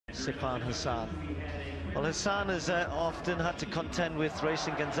Sifan Hassan. Well, Hassan has often had to contend with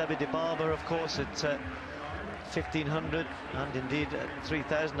racing Ganzebi Dibaba, of course, at 1500 and indeed at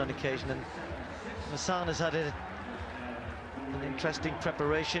 3000 on occasion. And Hassan has had an interesting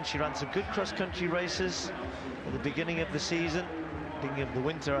preparation. She ran some good cross-country races at the beginning of the season. Beginning of the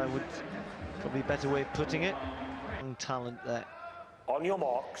winter, I would probably a better way of putting it. Young talent there. On your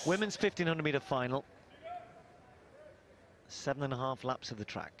marks. Women's 1500 meter final. 7.5 laps of the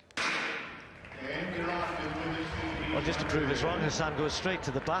track. Well, just to prove us wrong, Hassan goes straight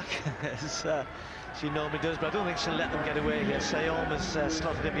to the back, as she normally does, but I don't think she'll let them get away here. Sayom has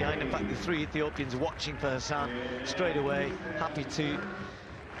slotted in behind. In fact, the three Ethiopians watching for Hassan straight away, happy to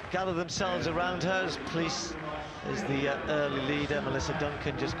gather themselves around her. As police is the early leader, Melissa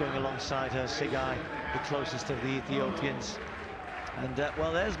Duncan just going alongside her, Sigai, the closest of the Ethiopians. And,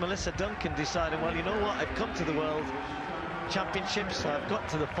 well, there's Melissa Duncan deciding, well, you know what, I've come to the World Championships, I've got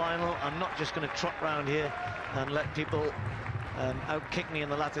to the final, I'm not just going to trot round here and let people out-kick me in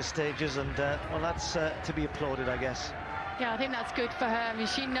the latter stages, and, well, that's to be applauded, I guess. Yeah, I think that's good for her. I mean,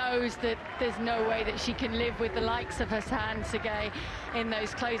 she knows that there's no way that she can live with the likes of Hassan Sigai in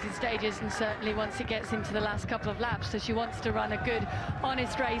those closing stages, and certainly once it gets into the last couple of laps. So she wants to run a good,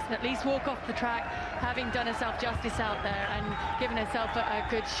 honest race and at least walk off the track, having done herself justice out there and given herself a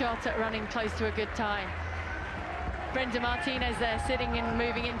good shot at running close to a good time. Brenda Martinez there sitting and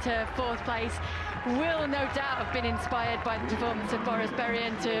moving into fourth place will no doubt have been inspired by the performance of Boris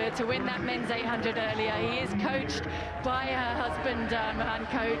Berrien to win that men's 800 earlier. He is coached by her husband and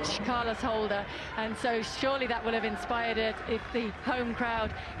coach Carlos Holder, and so surely that will have inspired her if the home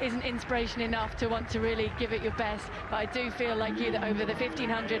crowd isn't inspiration enough to want to really give it your best. But I do feel like you that over the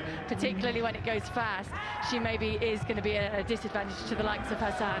 1500, particularly when it goes fast, she maybe is going to be a disadvantage to the likes of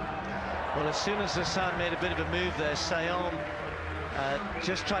Hassan. Well, as soon as Hassan made a bit of a move there, Sayom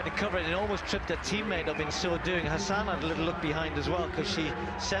just tried to cover it and almost tripped her teammate up in so doing. Hassan had a little look behind as well because she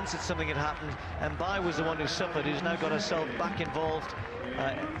sensed that something had happened, and Bai was the one who suffered, who's now got herself back involved.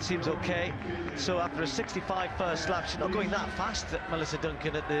 It seems okay. So after a 65 first lap, she's not going that fast, Melissa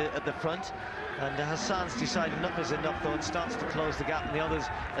Duncan at the front, and Hassan's decided enough is enough though and starts to close the gap, and the others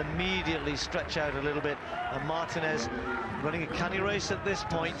immediately stretch out a little bit. And Martinez running a canny race at this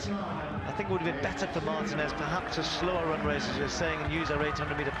point. I think it would have been better for Martinez perhaps a slower run race, as you're saying, and use her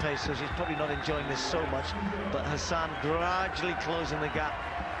 800 meter pace, so she's probably not enjoying this so much. But Hassan gradually closing the gap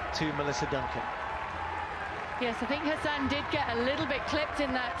to Melissa Duncan. Yes, I think Hassan did get a little bit clipped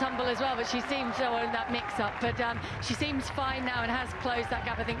in that tumble as well, but she seems, or that mix-up, but she seems fine now and has closed that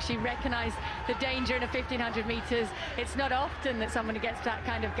gap. I think she recognised the danger in a 1500 metres. It's not often that somebody gets that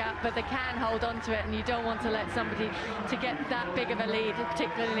kind of gap, but they can hold on to it, and you don't want to let somebody to get that big of a lead,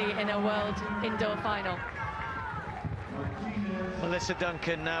 particularly in a world indoor final. Melissa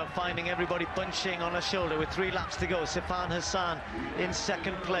Duncan now finding everybody bunching on her shoulder with 3 laps to go. Sifan Hassan in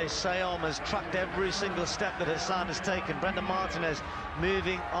second place. Sayom has tracked every single step that Hassan has taken. Brenda Martinez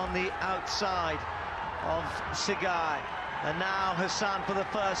moving on the outside of Sigai. And now Hassan for the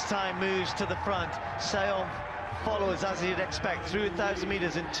first time moves to the front. Sayom follows as you'd expect through 1,000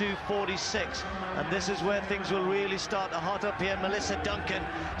 meters in 2:46, and this is where things will really start to hot up here. Melissa Duncan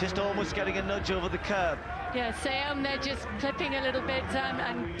just almost getting a nudge over the curb. Yeah, Sayom they're just clipping a little bit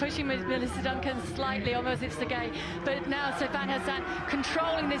and pushing with Melissa Duncan slightly, almost it's the gate. But now Sifan Hassan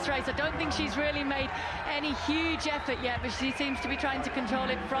controlling this race. I don't think she's really made any huge effort yet, but she seems to be trying to control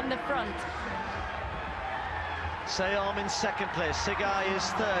it from the front. Sayom in second place, Sigai is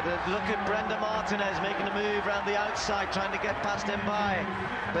third. Look at Brenda Martinez making a move around the outside, trying to get past Mbai.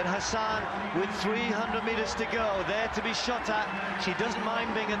 But Hassan with 300 meters to go, there to be shot at. She doesn't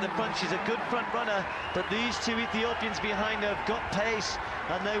mind being at the front, she's a good front runner, but these two Ethiopians behind her have got pace,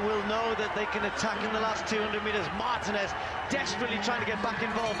 and they will know that they can attack in the last 200 meters. Martinez desperately trying to get back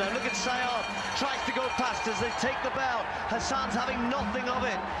involved. Now look at Sayom, tries to go past as they take the bell. Hassan's having nothing of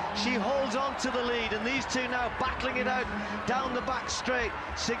it. She holds on to the lead, and these two now battling it out down the back straight.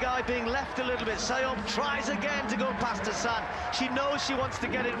 Sigai being left a little bit. Sayom tries again to go past Hassan. She knows she wants to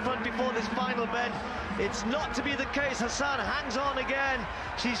get in front before this final bend. It's not to be the case. Hassan hangs on again.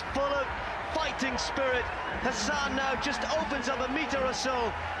 She's full of fighting spirit. Hassan now just opens up a meter or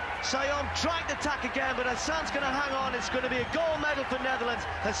so. Sayom trying to attack again, but Hassan's going to hang on. It's going to be a gold medal for Netherlands.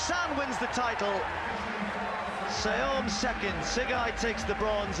 Hassan wins the title. Sayom second, Sigai takes the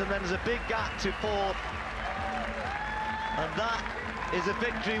bronze, and then there's a big gap to fourth. And that is a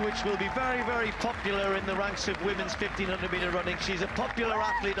victory which will be very, very popular in the ranks of women's 1500 meter running. She's a popular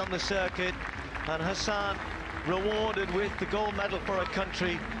athlete on the circuit, and Hassan rewarded with the gold medal for her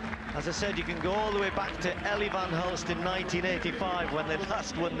country. As I said, you can go all the way back to Ellie Van Hulst in 1985 when they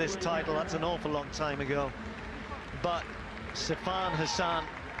last won this title. That's an awful long time ago. But Sifan Hassan,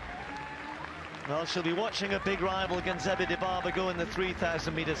 well, she'll be watching a big rival Ganzebe Dibaba go in the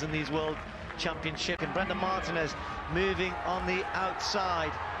 3,000 metres in these World Championship. And Brenda Martinez moving on the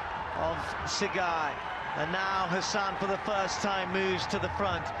outside of Sigai. And now Hassan, for the first time, moves to the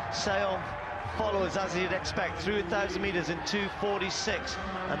front. Seom follows, as you'd expect, through 1,000 metres in 2:46.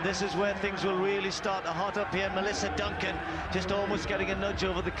 And this is where things will really start to hot up here. Melissa Duncan just almost getting a nudge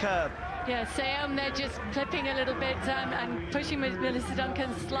over the curb. Yeah, Seom, they're just clipping a little bit and pushing with Melissa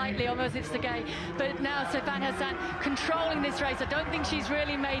Duncan slightly, almost it's the gate. But now Sifan Hassan controlling this race. I don't think she's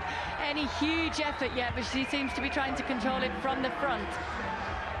really made any huge effort yet, but she seems to be trying to control it from the front.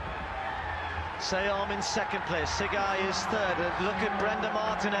 Seom in second place, Sigai is third. And look at Brenda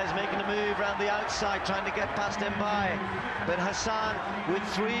Martinez making a move around the outside, trying to get past Mbai. But Hassan, with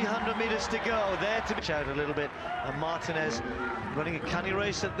 300 metres to go, there to be out a little bit. And Martinez running a canny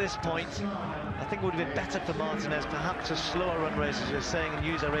race at this point. I think it would have been better for Martinez, perhaps a slower run race, as you're saying, and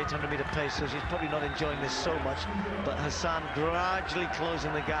use her 800-metre pace, so she's probably not enjoying this so much. But Hassan gradually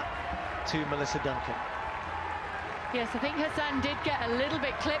closing the gap to Melissa Duncan. Yes, I think Hassan did get a little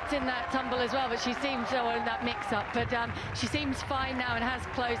bit clipped in that tumble as well, but she seems, or in that mix-up, but she seems fine now and has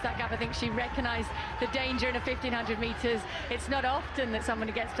closed that gap. I think she recognised the danger in a 1,500 metres. It's not often that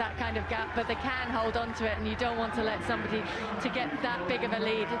somebody gets that kind of gap, but they can hold on to it, and you don't want to let somebody to get that big of a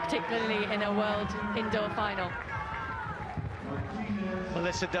lead, particularly in a World Indoor Final.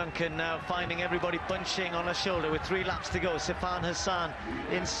 Melissa Duncan now finding everybody bunching on her shoulder with 3 laps to go. Sifan Hassan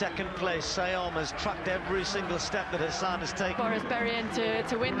in second place. Seom has tracked every single step that Hassan has taken. Boris Berrien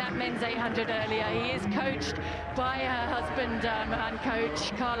to win that men's 800 earlier. He is coached by her husband and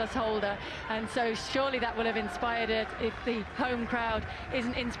coach Carlos Holder, and so surely that will have inspired her if the home crowd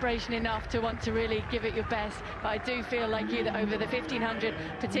isn't inspiration enough to want to really give it your best. But I do feel like you that over the 1,500,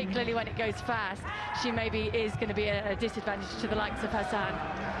 particularly when it goes fast, she maybe is going to be a disadvantage to the likes of Hassan.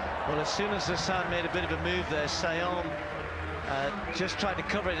 Well, as soon as Hassan made a bit of a move there, Seom just tried to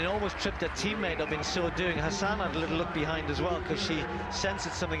cover it and almost tripped her teammate up in so doing. Hassan had a little look behind as well because she sensed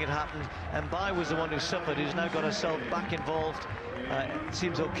that something had happened, and Bai was the one who suffered, who's now got herself back involved. It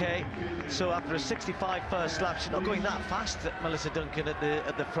seems okay. So after a 65 first lap, she's not going that fast, Melissa Duncan at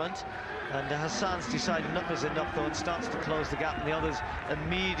the front, and Hassan's decided enough is enough though and starts to close the gap, and the others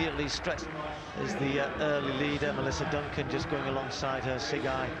immediately stretch. Is the early leader, Melissa Duncan, just going alongside her,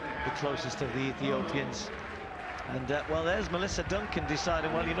 Sigai, the closest of the Ethiopians. And well, there's Melissa Duncan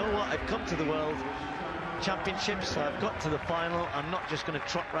deciding, well, you know what, I've come to the World Championships, I've got to the final, I'm not just going to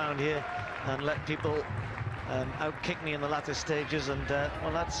trot round here and let people out-kick me in the latter stages, and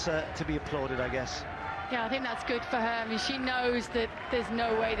well, that's to be applauded, I guess. Yeah, I think that's good for her. I mean, she knows that there's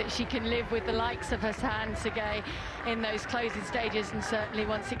no way that she can live with the likes of Hassan Sigai in those closing stages, and certainly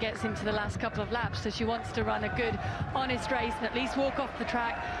once it gets into the last couple of laps. So she wants to run a good, honest race and at least walk off the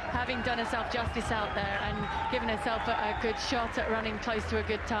track, having done herself justice out there and given herself a good shot at running close to a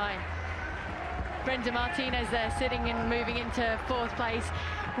good time. Brenda Martinez there sitting and moving into 4th place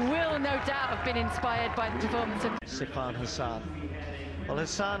will no doubt have been inspired by the performance of Sifan Hassan. Well,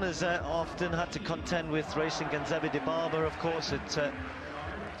 Hassan has often had to contend with racing Ganzebe Dibaba, of course, at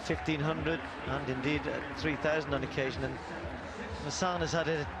 1,500 and indeed at 3,000 on occasion. And Hassan has had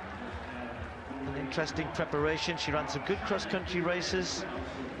an interesting preparation. She ran some good cross-country races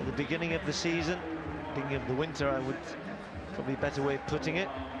at the beginning of the season, beginning of the winter, I would probably a better way of putting it.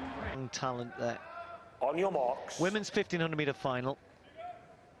 Young talent there. On your marks. Women's 1,500 metre final.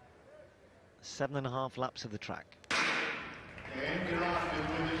 7.5 laps of the track.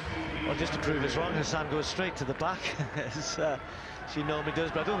 Well, just to prove us wrong, Hassan goes straight to the back, as she normally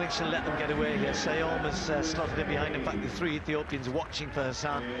does, but I don't think she'll let them get away here. Seom has slotted in behind. In fact, the 3 Ethiopians watching for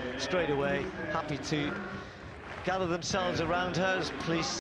Hassan straight away, happy to gather themselves around her as police